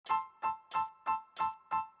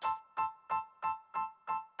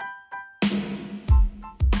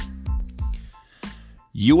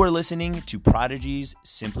You are listening to Prodigy's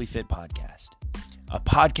Simply Fit podcast, a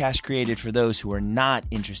podcast created for those who are not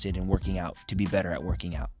interested in working out to be better at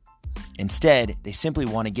working out. Instead, they simply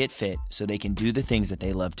want to get fit so they can do the things that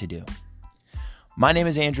they love to do. My name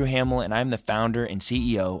is Andrew Hamill, and I'm the founder and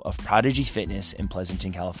CEO of Prodigy Fitness in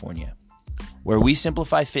Pleasanton, California, where we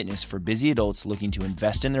simplify fitness for busy adults looking to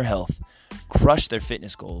invest in their health, crush their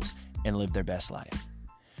fitness goals, and live their best life.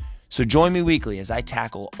 So join me weekly as I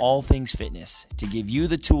tackle all things fitness to give you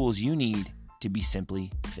the tools you need to be simply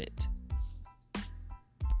fit.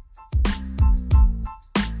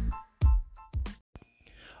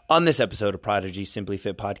 On this episode of Prodigy Simply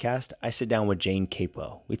Fit podcast, I sit down with Jane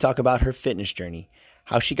Capewell. We talk about her fitness journey,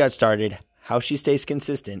 how she got started, how she stays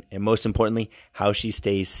consistent, and most importantly, how she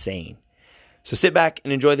stays sane. So sit back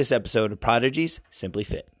and enjoy this episode of Prodigy's Simply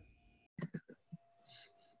Fit.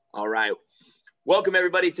 All right. Welcome,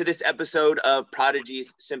 everybody, to this episode of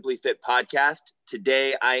Prodigy's Simply Fit podcast.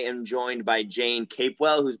 Today, I am joined by Jane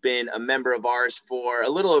Capewell, who's been a member of ours for a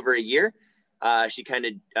little over a year. She kind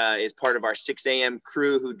of is part of our 6 a.m.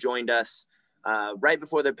 crew who joined us right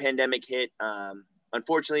before the pandemic hit.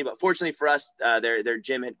 Unfortunately, but fortunately for us, their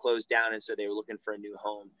gym had closed down, and so they were looking for a new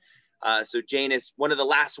home. So Jane is one of the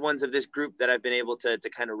last ones of this group that I've been able to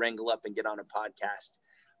kind of wrangle up and get on a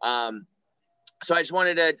podcast. So I just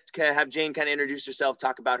wanted to have Jane kind of introduce herself,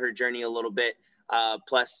 talk about her journey a little bit.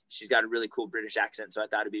 Plus, she's got a really cool British accent, so I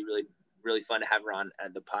thought it'd be really, really fun to have her on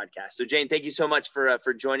the podcast. So Jane, thank you so much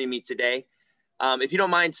for joining me today. If you don't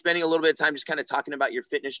mind spending a little bit of time just kind of talking about your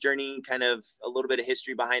fitness journey, kind of a little bit of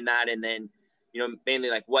history behind that, and then, you know, mainly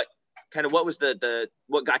like what was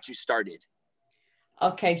what got you started?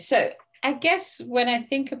 Okay, so I guess when I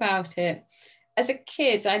think about it, as a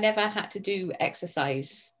kid, I never had to do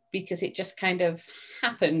exercise because it just kind of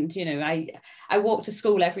happened. You know, I walked to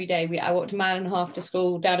school every day. I walked 1.5 miles to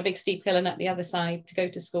school, down a big steep hill and up the other side to go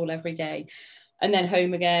to school every day, and then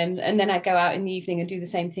home again. And then I'd go out in the evening and do the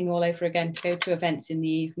same thing all over again to go to events in the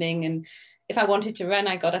evening. And if I wanted to run,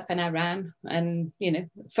 I got up and I ran. And, you know,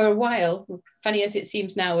 for a while, funny as it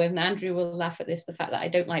seems now, and Andrew will laugh at this, the fact that I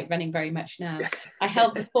don't like running very much now, I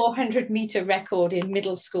held the 400-meter record in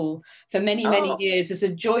middle school for many years as a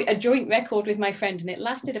joint record with my friend. And it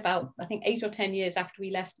lasted about, I think, 8 or 10 years after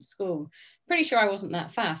we left school. Pretty sure I wasn't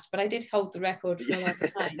that fast, but I did hold the record for a long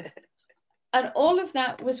time. And all of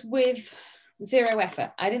that was with zero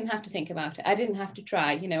effort. I didn't have to think about it. I didn't have to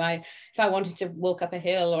try. You know, if I wanted to walk up a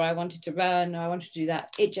hill or I wanted to run or I wanted to do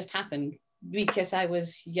that, it just happened because I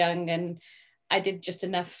was young and I did just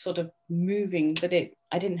enough sort of moving that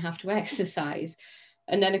I didn't have to exercise.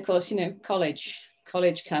 And then, of course, you know, college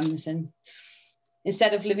comes, and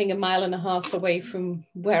instead of living 1.5 miles away from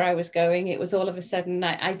where I was going, it was all of a sudden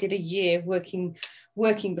I did a year working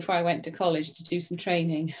before I went to college to do some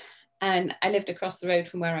training. And I lived across the road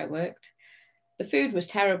from where I worked. The food was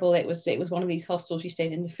terrible. It was one of these hostels we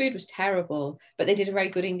stayed in. The food was terrible, but they did a very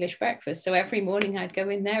good English breakfast. So every morning I'd go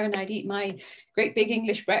in there and I'd eat my great big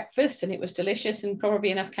English breakfast, and it was delicious and probably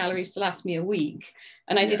enough calories to last me a week.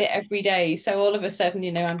 And I did it every day. So all of a sudden,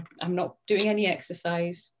 you know, I'm not doing any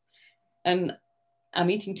exercise and I'm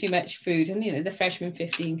eating too much food. And, you know, the freshman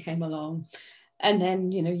 15 came along. And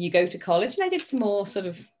then, you know, you go to college, and I did some more sort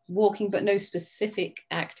of walking, but no specific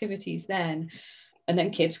activities then. And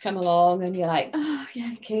then kids come along and you're like, oh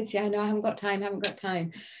yeah, kids, yeah, no, I haven't got time.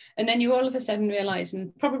 And then you all of a sudden realize,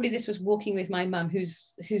 and probably this was walking with my mum,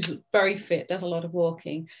 who's very fit, does a lot of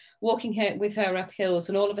walking with her up hills.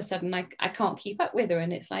 And all of a sudden I can't keep up with her.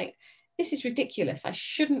 And it's like, this is ridiculous. I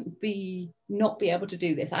shouldn't not be able to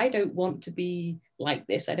do this. I don't want to be like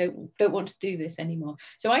this. I don't want to do this anymore.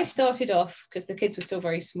 So I started off, because the kids were still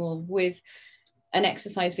very small, with an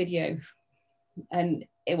exercise video. And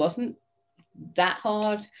it wasn't that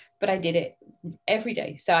hard, but I did it every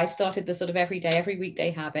day. So I started the sort of every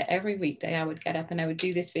weekday habit. Every weekday I would get up and I would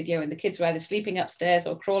do this video, and the kids were either sleeping upstairs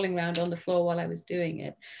or crawling around on the floor while I was doing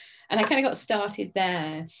it. And I kind of got started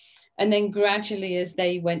there. And then gradually, as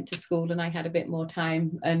they went to school and I had a bit more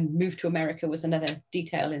time, and moved to America was another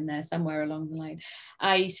detail in there somewhere along the line,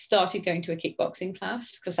 I started going to a kickboxing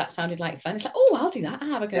class because that sounded like fun. It's like, oh, I'll do that.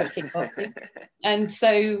 I'll have a go at kickboxing. And so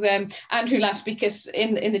Andrew laughs because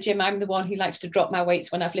in the gym, I'm the one who likes to drop my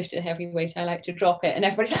weights. When I've lifted a heavy weight, I like to drop it. And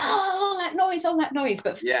everybody's like, oh, all that noise.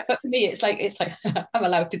 But for me, it's like I'm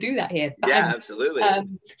allowed to do that here. Yeah, absolutely.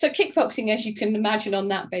 So kickboxing, as you can imagine, on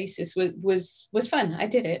that basis was fun. I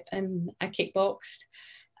did it, and I kickboxed,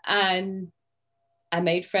 and I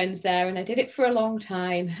made friends there, and I did it for a long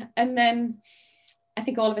time. And then I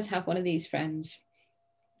think all of us have one of these friends,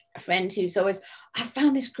 a friend who's always, I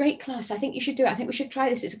found this great class, I think you should do it, I think we should try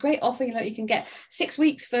this, it's a great offer, you know, you can get 6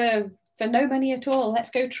 weeks for for no money at all.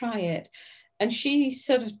 Let's go try it. And she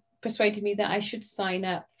sort of persuaded me that I should sign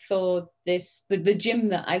up for the gym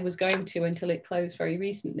that I was going to until it closed very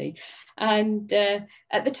recently. And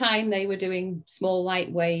at the time they were doing small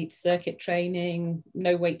lightweight circuit training,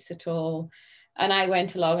 no weights at all. And I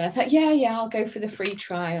went along and I thought, yeah, I'll go for the free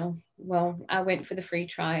trial. Well, I went for the free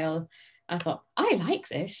trial. I thought, I like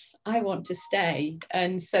this, I want to stay.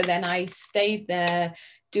 And so then I stayed there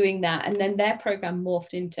doing that. And then their program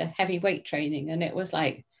morphed into heavy weight training. And it was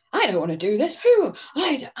like, I don't want to do this.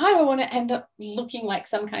 I don't want to end up looking like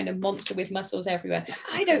some kind of monster with muscles everywhere.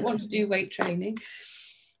 I don't want to do weight training.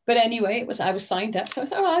 But anyway, I was signed up. So I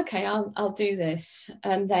thought, oh, okay, I'll do this.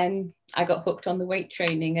 And then I got hooked on the weight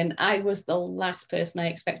training. And I was the last person I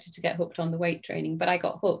expected to get hooked on the weight training, but I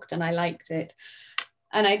got hooked and I liked it.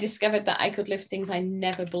 And I discovered that I could lift things I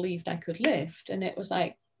never believed I could lift. And it was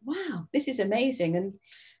like, wow, this is amazing. And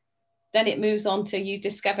then it moves on to, you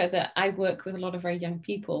discover that I work with a lot of very young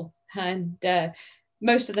people, and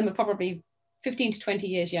most of them are probably 15 to 20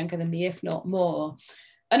 years younger than me, if not more.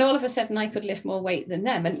 And all of a sudden I could lift more weight than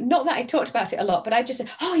them. And not that I talked about it a lot, but I just said,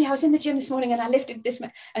 oh yeah, I was in the gym this morning and I lifted this.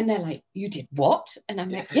 And they're like, you did what? And I'm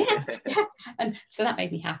like, yeah. And so that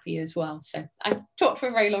made me happy as well. So I talked for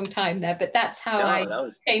a very long time there, but that's how I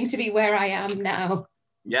came to be where I am now.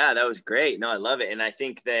 Yeah, that was great. No, I love it. And I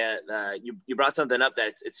think that you brought something up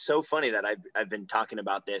that it's so funny that I've been talking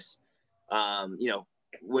about this.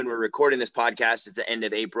 When we're recording this podcast, it's the end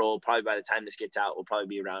of April. Probably by the time this gets out, we'll probably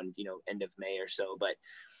be around, end of May or so. But,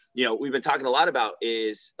 we've been talking a lot about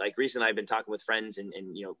is, like, recently I've been talking with friends and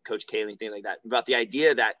Coach Kaylee, things like that, about the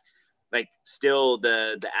idea that, like, still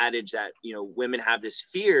the adage that, women have this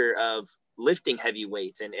fear of lifting heavy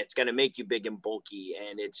weights and it's going to make you big and bulky.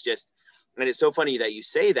 And it's so funny that you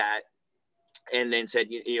say that, and then said,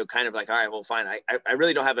 kind of like, all right, well, fine. I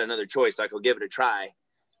really don't have another choice. So I could give it a try.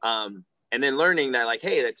 And then learning that, like,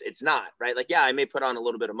 hey, it's not right. Like, yeah, I may put on a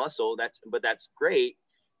little bit of muscle. That's great,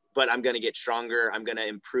 but I'm going to get stronger. I'm going to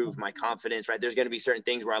improve my confidence, right? There's going to be certain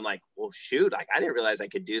things where I'm like, well, shoot, like, I didn't realize I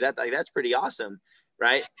could do that. Like, that's pretty awesome.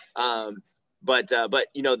 Right. But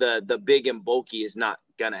the big and bulky is not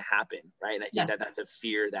going to happen. Right. And I think that's a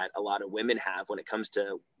fear that a lot of women have when it comes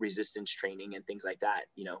to resistance training and things like that.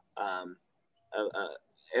 And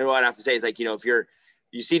what I have to say is, like, if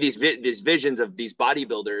you see these visions of these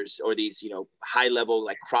bodybuilders or these, high level,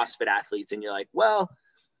 like, CrossFit athletes, and you're like, well,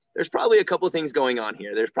 there's probably a couple of things going on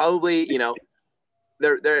here. There's probably,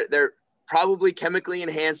 they're probably chemically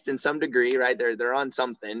enhanced in some degree, right? They're on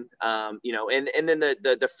something, and then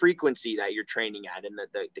the frequency that you're training at and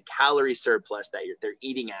the calorie surplus that they're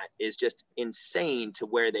eating at is just insane to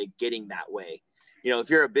where they're getting that way. If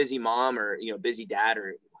you're a busy mom or, busy dad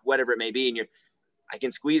or whatever it may be, and I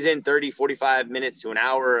can squeeze in 30, 45 minutes to an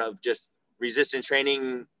hour of just resistance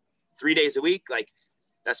training 3 days a week. Like,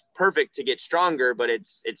 that's perfect to get stronger, but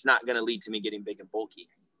it's not going to lead to me getting big and bulky.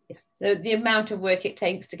 Yeah. The amount of work it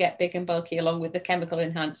takes to get big and bulky, along with the chemical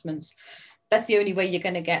enhancements, that's the only way you're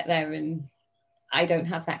going to get there. And I don't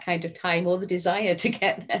have that kind of time or the desire to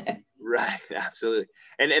get there. Right. Absolutely.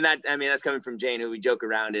 And that, I mean, that's coming from Jane, who we joke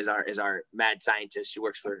around is our mad scientist. She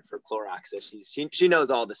works for Clorox. So she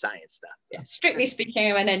knows all the science stuff. Yeah. Strictly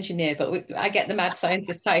speaking, I'm an engineer, but I get the mad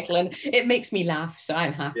scientist title and it makes me laugh. So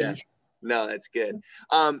I'm happy. Yeah. No, that's good.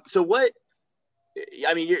 So what,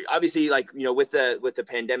 I mean, you're obviously, like, with the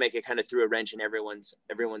pandemic, it kind of threw a wrench in everyone's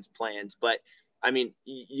plans, but I mean,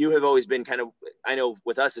 you have always been kind of, I know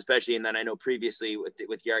with us especially, and then I know previously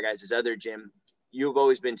with your guys' other gym, you've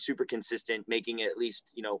always been super consistent, making it at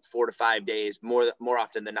least, 4 to 5 days, more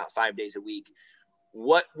often than not 5 days a week.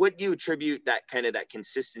 What do you attribute that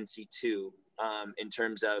consistency to, in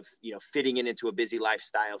terms of, fitting it into a busy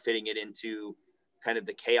lifestyle, fitting it into kind of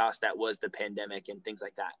the chaos that was the pandemic and things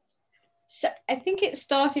like that? So I think it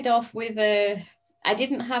started off with I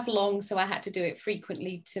didn't have long, so I had to do it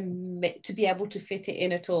frequently to be able to fit it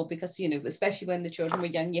in at all, because, especially when the children were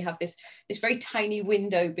young, you have this very tiny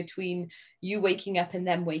window between you waking up and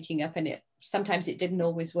them waking up, and sometimes it didn't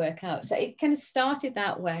always work out. So it kind of started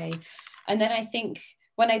that way. And then I think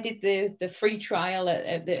when I did the free trial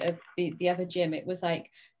at the other gym, it was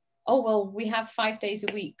like, oh, well, we have 5 days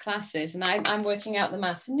a week classes, and I'm working out the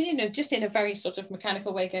maths, and, just in a very sort of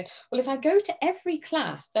mechanical way going, well, if I go to every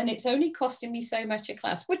class, then it's only costing me so much a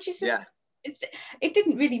class, which is, it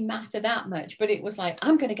didn't really matter that much, but it was like,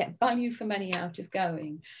 I'm going to get value for money out of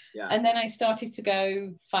going. Yeah. And then I started to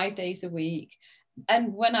go 5 days a week.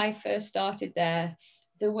 And when I first started there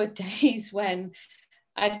were days when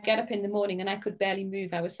I'd get up in the morning and I could barely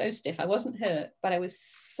move. I was so stiff. I wasn't hurt, but I was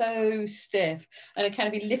so stiff, and I'd kind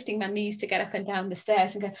of be lifting my knees to get up and down the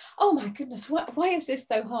stairs and go, oh my goodness, why is this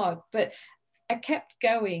so hard? But I kept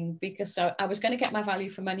going because I was going to get my value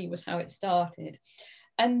for money, was how it started.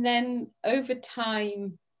 And then over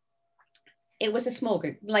time, it was a small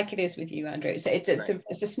group, like it is with you, Andrew. So it's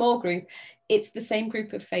a small group. It's the same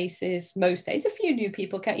group of faces most days. A few new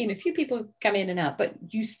people, a few people come in and out, but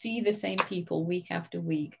you see the same people week after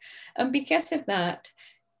week. And because of that,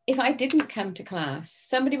 if I didn't come to class,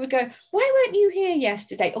 somebody would go, why weren't you here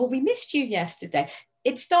yesterday? Or we missed you yesterday.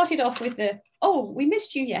 It started off with oh, we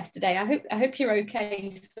missed you yesterday. I hope you're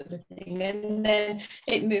okay, sort of thing. And then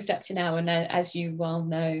it moved up to now. And as you well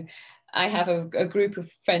know, I have a group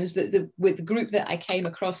of friends with the group that I came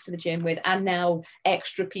across to the gym with, and now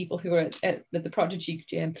extra people who are at the Prodigy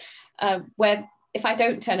gym, where if I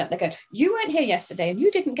don't turn up, they go, you weren't here yesterday and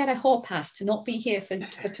you didn't get a hall pass to not be here for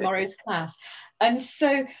tomorrow's class. And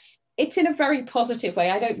so it's in a very positive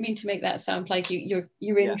way. I don't mean to make that sound like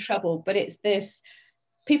you're in trouble, but it's this,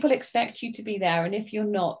 people expect you to be there. And if you're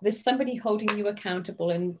not, there's somebody holding you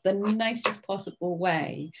accountable in the nicest possible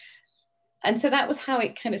way. And so that was how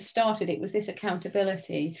it kind of started. It was this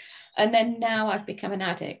accountability. And then now I've become an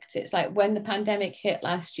addict. It's like when the pandemic hit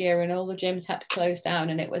last year and all the gyms had to close down,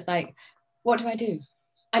 and it was like, what do?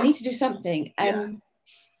 I need to do something. And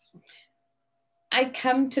I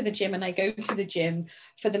come to the gym and I go to the gym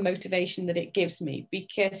for the motivation that it gives me,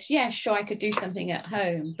 because sure, I could do something at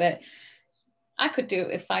home, but I could do it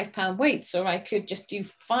with 5 pound weights, or I could just do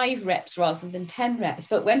 5 reps rather than 10 reps.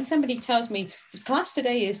 But when somebody tells me this class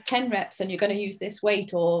today is 10 reps and you're going to use this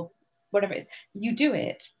weight or whatever it is, you do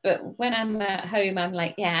it. But when I'm at home, I'm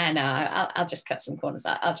like, no, I'll just cut some corners.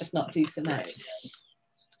 I'll just not do so much.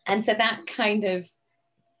 And so that kind of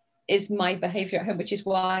is my behavior at home, which is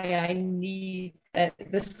why I need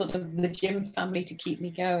the sort of the gym family to keep me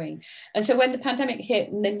going. And so when the pandemic hit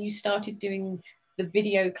and then you started doing the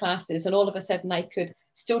video classes, and all of a sudden I could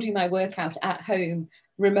still do my workout at home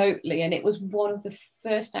remotely, and it was one of the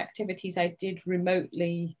first activities I did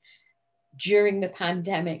remotely during the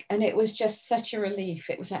pandemic, and it was just such a relief.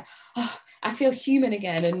 It was like, oh, I feel human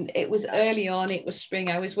again. And it was early on, it was spring,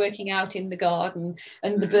 I was working out in the garden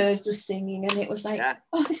and the birds were singing, and it was like,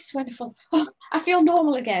 oh, this is wonderful. Oh, I feel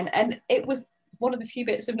normal again. And it was one of the few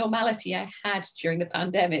bits of normality I had during the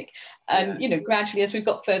pandemic. And gradually as we've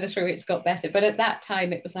got further through, it's got better. But at that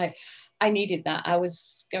time it was like, I needed that. I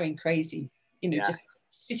was going crazy, just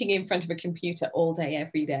sitting in front of a computer all day,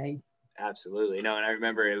 every day. Absolutely. No, and I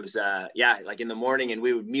remember it was, like in the morning, and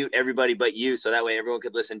we would mute everybody but you, so that way everyone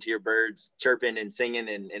could listen to your birds chirping and singing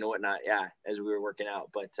and whatnot. As we were working out.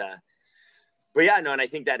 But and I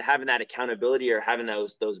think that having that accountability or having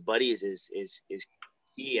those buddies is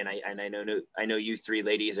key. And I know you 3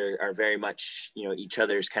 ladies are very much, each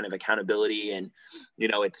other's kind of accountability. And,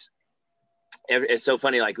 it's so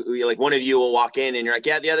funny. Like one of you will walk in and you're like,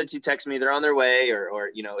 the other 2 text me, they're on their way,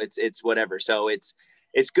 or it's whatever. So it's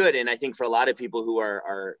good. And I think for a lot of people who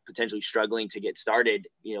are potentially struggling to get started,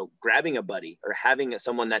 grabbing a buddy or having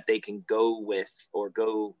someone that they can go with or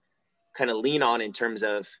go kind of lean on in terms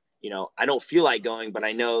of, I don't feel like going, but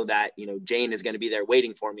I know that, Jane is going to be there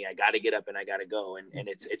waiting for me. I got to get up and I got to go. And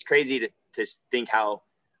it's crazy to think how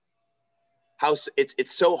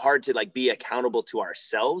it's so hard to like be accountable to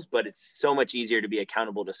ourselves, but it's so much easier to be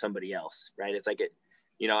accountable to somebody else. Right. It's like,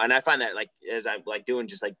 and I find that like, as I'm like doing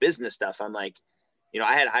just like business stuff, I'm like,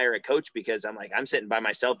 I had to hire a coach because I'm like, I'm sitting by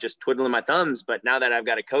myself, just twiddling my thumbs. But now that I've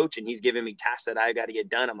got a coach and he's giving me tasks that I got to get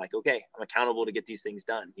done, I'm like, okay, I'm accountable to get these things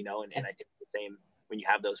done, and I think the same when you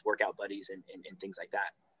have those workout buddies and things like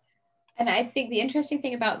that. And I think the interesting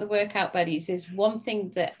thing about the workout buddies is one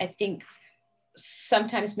thing that I think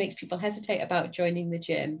sometimes makes people hesitate about joining the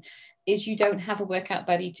gym is you don't have a workout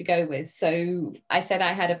buddy to go with. So I said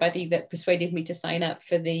I had a buddy that persuaded me to sign up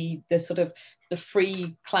for the sort of the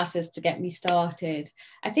free classes to get me started.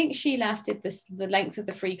 I think she lasted the length of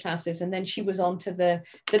the free classes, and then she was on to the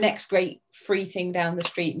next great free thing down the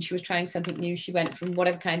street, and she was trying something new. She went from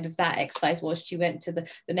whatever kind of that exercise was, she went to the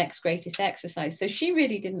next greatest exercise. So she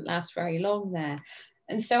really didn't last very long there.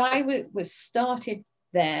 And so I was started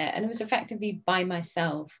there, and it was effectively by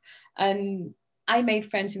myself. And I made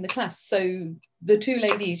friends in the class. So the 2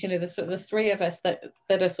 ladies, the 3 of us that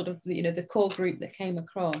are sort of, the core group that came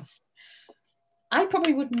across, I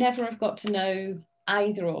probably would never have got to know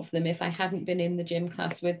either of them if I hadn't been in the gym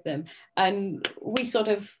class with them. And we sort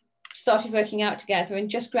of started working out together, and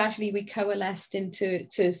just gradually we coalesced into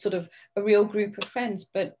sort of a real group of friends.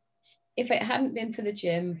 But if it hadn't been for the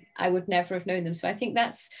gym, I would never have known them. So I think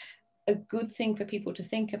that's a good thing for people to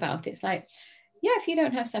think about. It's like, if you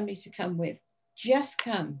don't have somebody to come with, just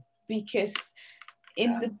come, because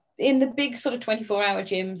In the big sort of 24-hour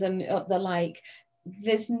gyms and the like,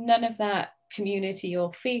 there's none of that community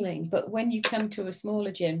or feeling. But when you come to a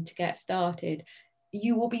smaller gym to get started,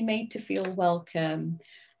 you will be made to feel welcome.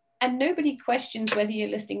 And nobody questions whether you're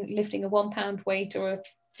lifting a 1 pound weight or a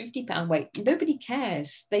 50 pound weight. Nobody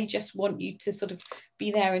cares. They just want you to sort of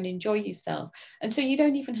be there and enjoy yourself. And so you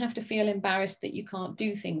don't even have to feel embarrassed that you can't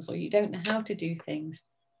do things or you don't know how to do things,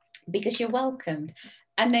 because you're welcomed.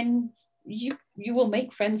 And then you will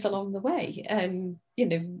make friends along the way. And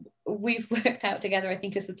we've worked out together, I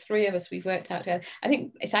think as the three of us, we've worked out together, I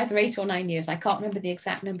think it's either 8 or 9 years, I can't remember the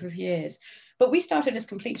exact number of years, but we started as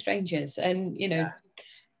complete strangers. And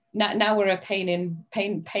now we're a pain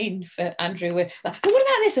for Andrew. We're like, oh, what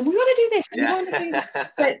about this? And we want to do this. And we want to do this.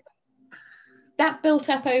 But that built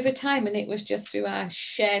up over time, and it was just through our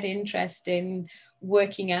shared interest in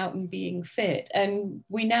working out and being fit. And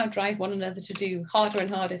we now drive one another to do harder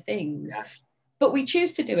and harder things. Yeah. But we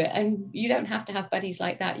choose to do it. And you don't have to have buddies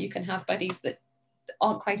like that. You can have buddies that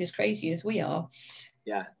aren't quite as crazy as we are.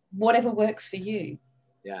 Yeah. Whatever works for you.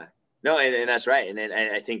 Yeah. No, and that's right. And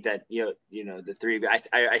I think that, the three of you,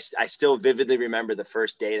 I still vividly remember the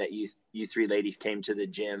first day that you three ladies came to the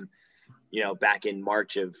gym, back in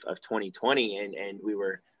March of 2020. And we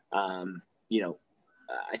were,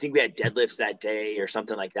 I think we had deadlifts that day or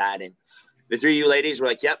something like that. And the three of you ladies were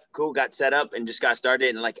like, yep, cool, got set up and just got started.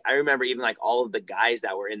 And like, I remember even like all of the guys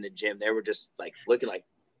that were in the gym, they were just like looking like,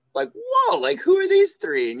 whoa, like who are these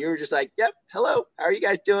three? And you were just like, yep, hello, how are you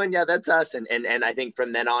guys doing? Yeah, that's us. And I think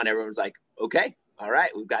from then on, everyone's like, okay, all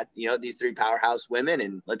right, we've got, these three powerhouse women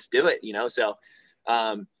and let's do it,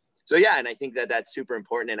 So yeah, and I think that that's super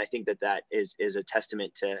important. And I think that is a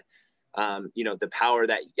testament to, the power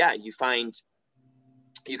that, you find,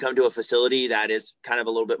 you come to a facility that is kind of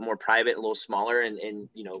a little bit more private, a little smaller. And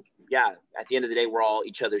at the end of the day, we're all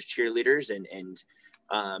each other's cheerleaders and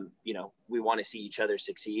we want to see each other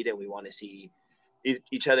succeed, and we want to see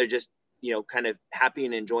each other just, kind of happy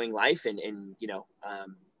and enjoying life. And you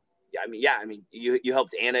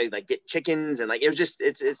helped Anna like get chickens, and like, it was just,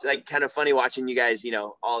 it's like kind of funny watching you guys,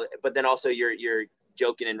 but then also you're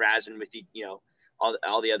joking and razzing with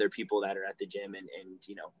all the other people that are at the gym, and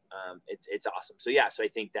it's awesome. So yeah, so I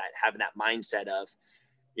think that having that mindset of,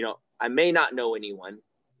 I may not know anyone,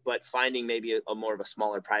 but finding maybe a more of a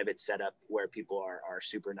smaller private setup where people are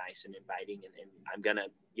super nice and inviting, and I'm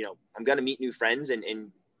gonna meet new friends,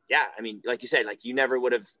 and yeah, I mean, like you said, like you never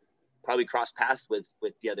would have probably crossed paths with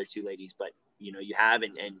the other two ladies, but you have,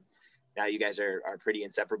 and now you guys are pretty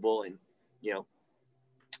inseparable, and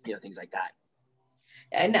things like that.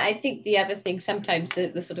 And I think the other thing, sometimes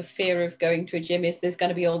the sort of fear of going to a gym is there's going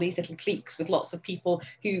to be all these little cliques with lots of people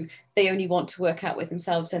who they only want to work out with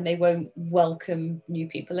themselves, and they won't welcome new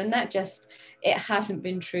people. And that just, it hasn't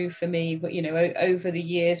been true for me. But, over the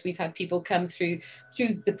years, we've had people come through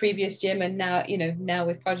the previous gym, and now, now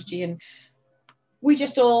with Prodigy, and we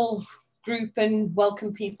just all group and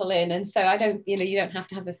welcome people in. And so I don't, you don't have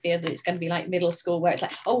to have a fear that it's going to be like middle school where it's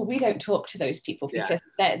like, oh, we don't talk to those people because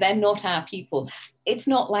they're not our people. It's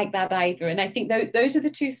not like that either. And I think those are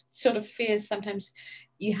the two sort of fears sometimes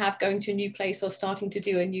you have going to a new place or starting to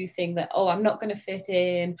do a new thing, that, oh, I'm not going to fit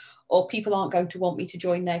in, or people aren't going to want me to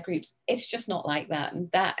join their groups. It's just not like that.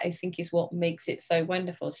 And that, I think, is what makes it so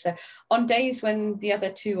wonderful. So on days when the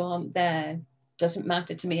other two aren't there, doesn't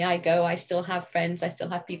matter to me. I go, I still have friends, I still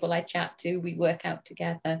have people I chat to, we work out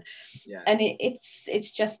together. And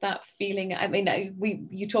it's just that feeling. I mean,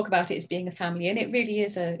 you talk about it as being a family, and it really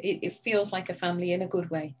is it feels like a family in a good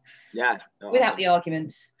way. Without the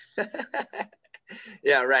arguments.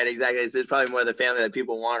 Yeah, right, exactly. It's probably more the family that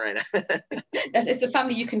people want right now. It's the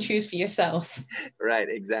family you can choose for yourself. Right,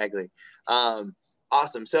 exactly.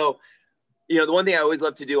 Awesome. So the one thing I always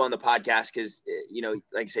love to do on the podcast, because,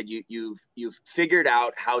 like I said, you've figured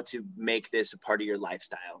out how to make this a part of your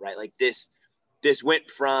lifestyle, right? Like this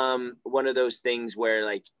went from one of those things where,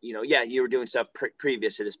 like, you were doing stuff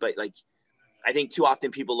previous to this, but like, I think too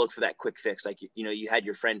often people look for that quick fix. Like, you had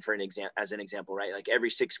your friend as an example, right? Like every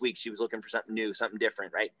 6 weeks she was looking for something new, something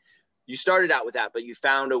different, right? You started out with that, but you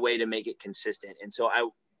found a way to make it consistent. And so I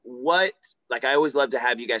always love to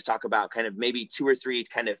have you guys talk about kind of maybe 2 or 3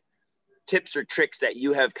 kind of tips or tricks that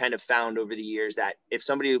you have kind of found over the years, that if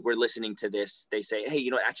somebody were listening to this, they say, hey,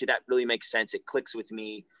 actually that really makes sense. It clicks with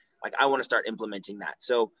me. Like, I want to start implementing that.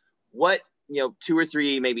 So what, 2 or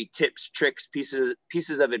 3 maybe tips, tricks,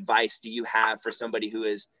 pieces of advice do you have for somebody who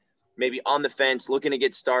is maybe on the fence, looking to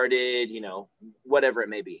get started, whatever it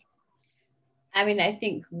may be? I mean, I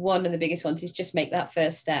think one of the biggest ones is just make that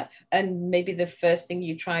first step. And maybe the first thing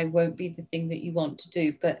you try won't be the thing that you want to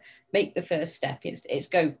do, but make the first step. It's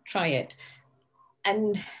go try it.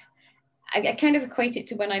 And I kind of equate it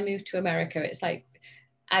to when I moved to America. It's like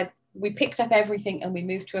we picked up everything and we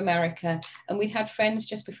moved to America. And we'd had friends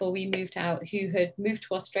just before we moved out who had moved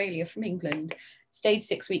to Australia from England, stayed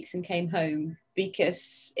 6 weeks and came home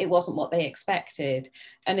because it wasn't what they expected.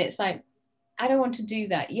 And it's like, I don't want to do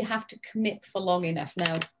that. You have to commit for long enough.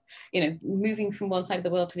 Now, you know, moving from one side of the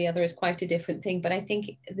world to the other is quite a different thing. But I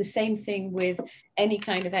think the same thing with any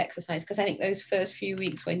kind of exercise, because I think those first few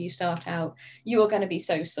weeks when you start out, you are going to be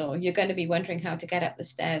so sore. You're going to be wondering how to get up the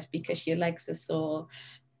stairs because your legs are sore.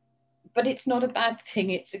 But it's not a bad thing.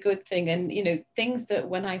 It's a good thing. And, you know, things that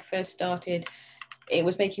when I first started, it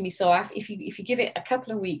was making me sore. If you give it a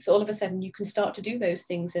couple of weeks, all of a sudden you can start to do those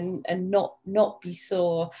things and not be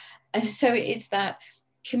sore. And so it's that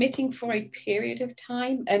committing for a period of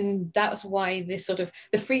time. And that's why this sort of,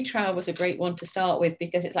 the free trial was a great one to start with,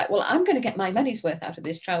 because it's like, well, I'm going to get my money's worth out of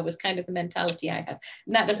this trial, was kind of the mentality I have.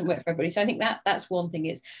 And that doesn't work for everybody. So I think that's one thing,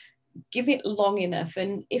 is give it long enough.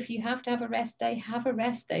 And if you have to have a rest day, have a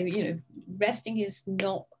rest day. You know, resting is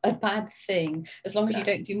not a bad thing, as long as you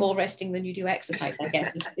don't do more resting than you do exercise, I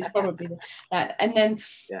guess is probably that. And then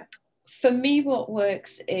for me, what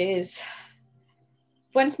works is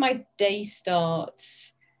once my day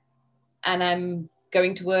starts and I'm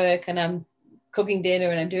going to work and I'm cooking dinner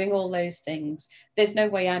and I'm doing all those things, there's no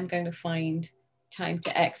way I'm going to find time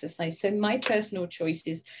to exercise. So my personal choice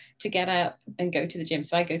is to get up and go to the gym.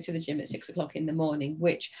 So I go to the gym at 6 o'clock in the morning,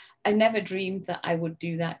 which I never dreamed that I would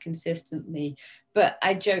do that consistently. But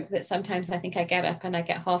I joke that sometimes I think I get up and I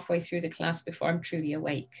get halfway through the class before I'm truly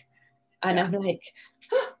awake. And I'm like,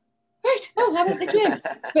 oh, right, oh, I'm at the gym.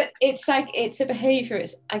 But it's like, it's a behavior.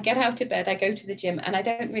 It's, I get out of bed, I go to the gym, and I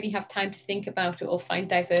don't really have time to think about it or find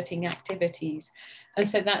diverting activities. And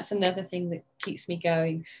so that's another thing that keeps me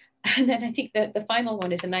going. And then I think that the final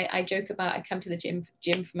one is, and I joke about, I come to the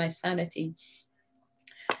gym for my sanity.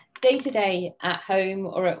 Day to day, at home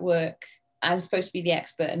or at work, I'm supposed to be the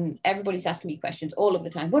expert, and everybody's asking me questions all of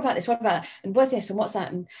the time. What about this? What about that? And what's this? And what's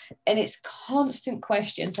that? And it's constant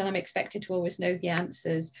questions, and I'm expected to always know the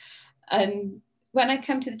answers. And when I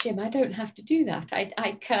come to the gym, I don't have to do that.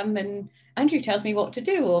 I come and Andrew tells me what to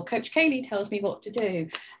do, or Coach Kaylee tells me what to do.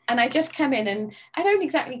 And I just come in, and I don't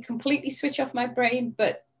exactly completely switch off my brain,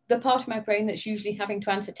 but the part of my brain that's usually having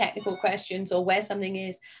to answer technical questions or where something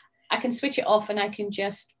is, I can switch it off and I can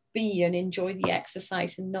just be and enjoy the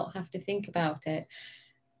exercise and not have to think about it.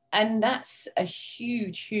 And that's a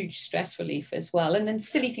huge stress relief as well. And then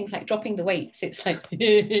silly things like dropping the weights. It's like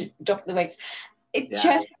drop the weights.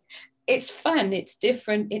 It's fun, it's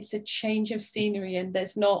different, it's a change of scenery, and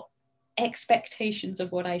there's not expectations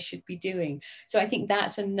of what I should be doing. So I think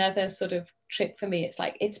that's another sort of trick for me. It's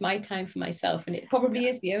like, it's my time for myself, and it probably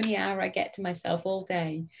is the only hour I get to myself all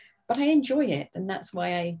day, but I enjoy it, and that's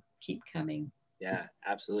why I keep coming. Yeah,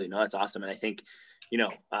 absolutely. No, that's awesome. And I think, you know,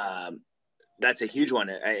 that's a huge one.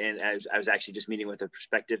 And I was actually just meeting with a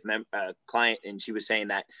prospective client, and she was saying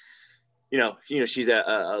that, you know, she's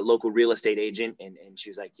a local real estate agent, and she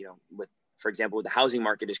was like, you know, for example, the housing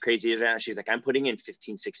market is crazy right now. She's like, I'm putting in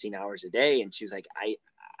 15, 16 hours a day. And she was like, I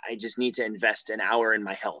just need to invest an hour in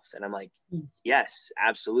my health. And I'm like, yes,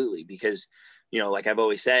 absolutely. Because, you know, like I've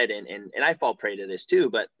always said, and I fall prey to this too,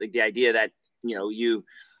 but like the idea that, you know,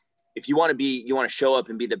 if you want to show up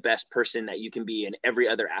and be the best person that you can be in every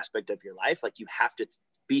other aspect of your life, like you have to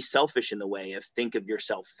be selfish in the way of think of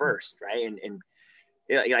yourself first. Right. And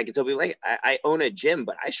you know, I can tell people, like, I own a gym,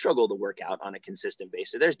 but I struggle to work out on a consistent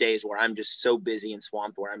basis. There's days where I'm just so busy and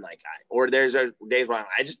swamped where I'm like, or there's days where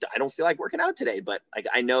I don't feel like working out today, but like,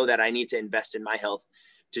 I know that I need to invest in my health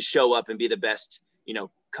to show up and be the best, you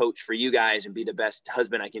know, coach for you guys, and be the best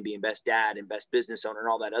husband I can be, and best dad and best business owner and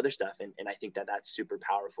all that other stuff. And I think that that's super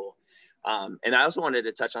powerful. And I also wanted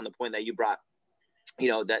to touch on the point that you brought, you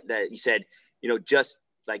know, that you said, you know, just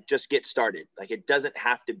get started. Like, it doesn't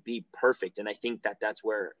have to be perfect. And I think that that's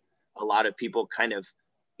where a lot of people kind of,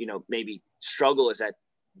 you know, maybe struggle, is that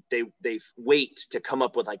they wait to come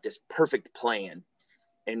up with like this perfect plan.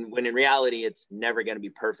 And when in reality, it's never going to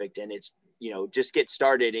be perfect. And it's, you know, just get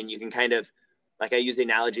started, and you can kind of, like I use the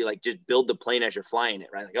analogy, like just build the plane as you're flying it,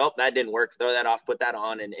 right? Like, oh, that didn't work. Throw that off, put that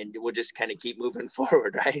on, and we'll just kind of keep moving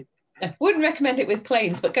forward, right? I wouldn't recommend it with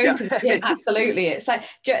planes, but going to the gym, absolutely. It's like,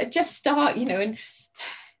 just start, you know, and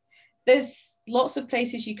there's lots of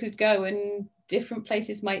places you could go, and different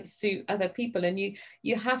places might suit other people, and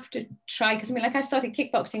you have to try. Because I mean, like, I started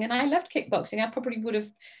kickboxing and I loved kickboxing. I probably would have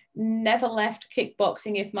never left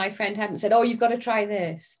kickboxing if my friend hadn't said, oh, you've got to try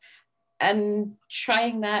this. And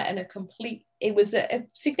trying that, and it was a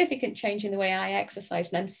significant change in the way I exercise,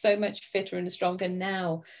 and I'm so much fitter and stronger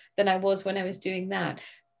now than I was when I was doing that.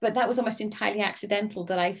 but that was almost entirely accidental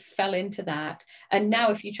that I fell into that. And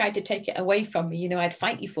now if you tried to take it away from me, you know, I'd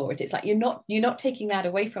fight you for it. It's like, you're not taking that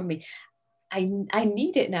away from me. I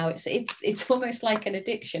need it now. It's almost like an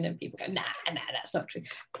addiction, and people go, nah, that's not true.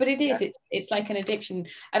 But it is. It's like an addiction.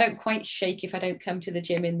 I don't quite shake if I don't come to the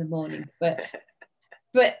gym in the morning, but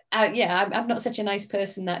yeah, I'm not such a nice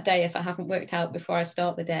person that day if I haven't worked out before I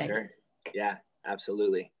start the day. Sure. Yeah,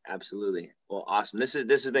 absolutely. Well, awesome. This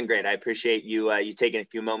has been great. I appreciate you taking a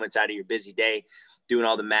few moments out of your busy day, doing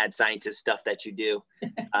all the mad scientist stuff that you do,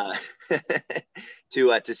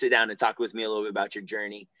 to sit down and talk with me a little bit about your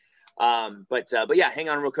journey. But yeah, hang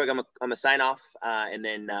on real quick. I'm gonna sign off, and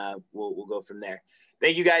then we'll go from there.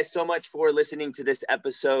 Thank you guys so much for listening to this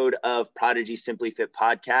episode of Prodigy Simply Fit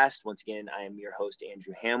podcast. Once again, I am your host,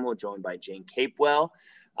 Andrew Hamill, joined by Jane Capewell.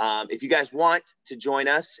 If you guys want to join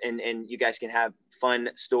us and you guys can have fun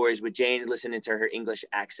stories with Jane, listening to her English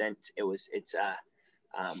accent,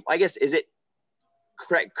 I guess, is it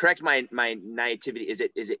correct my nativity? Is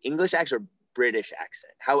it English accent or British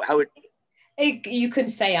accent? How you can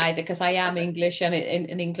say either, because I am English, and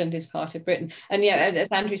England is part of Britain. And yeah, as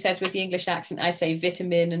Andrew says, with the English accent, I say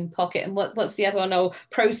vitamin and pocket, and what's the other one? Oh,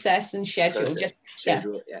 process and schedule.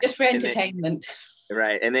 Schedule, just for entertainment.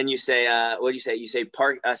 Right. And then you say, what do you say? You say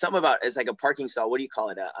park, something about, it's like a parking stall. What do you call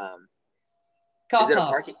it?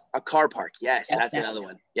 A car park. Yes, that's another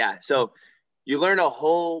one. Yeah. So you learn a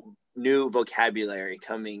whole new vocabulary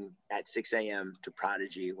coming at 6 a.m. to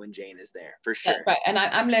Prodigy when Jane is there, for sure. That's right. And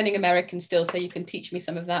I'm learning American still, so you can teach me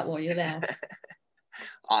some of that while you're there.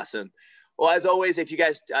 Awesome. Well, as always, if you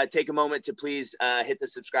guys take a moment to please hit the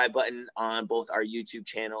subscribe button on both our YouTube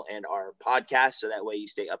channel and our podcast, so that way you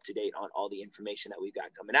stay up to date on all the information that we've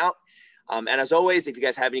got coming out. And as always, if you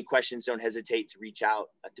guys have any questions, don't hesitate to reach out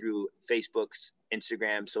through Facebook's,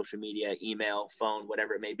 Instagram, social media, email, phone,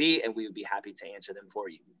 whatever it may be, and we would be happy to answer them for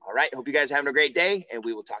you. All right. Hope you guys are having a great day, and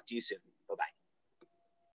we will talk to you soon. Bye-bye.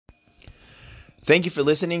 Thank you for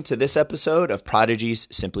listening to this episode of Prodigy's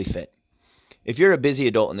Simply Fit. If you're a busy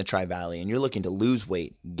adult in the Tri-Valley and you're looking to lose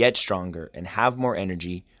weight, get stronger, and have more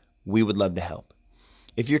energy, we would love to help.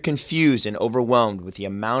 If you're confused and overwhelmed with the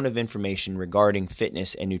amount of information regarding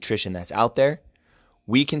fitness and nutrition that's out there,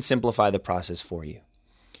 we can simplify the process for you.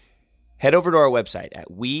 Head over to our website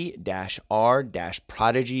at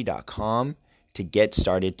we-r-prodigy.com to get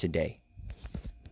started today.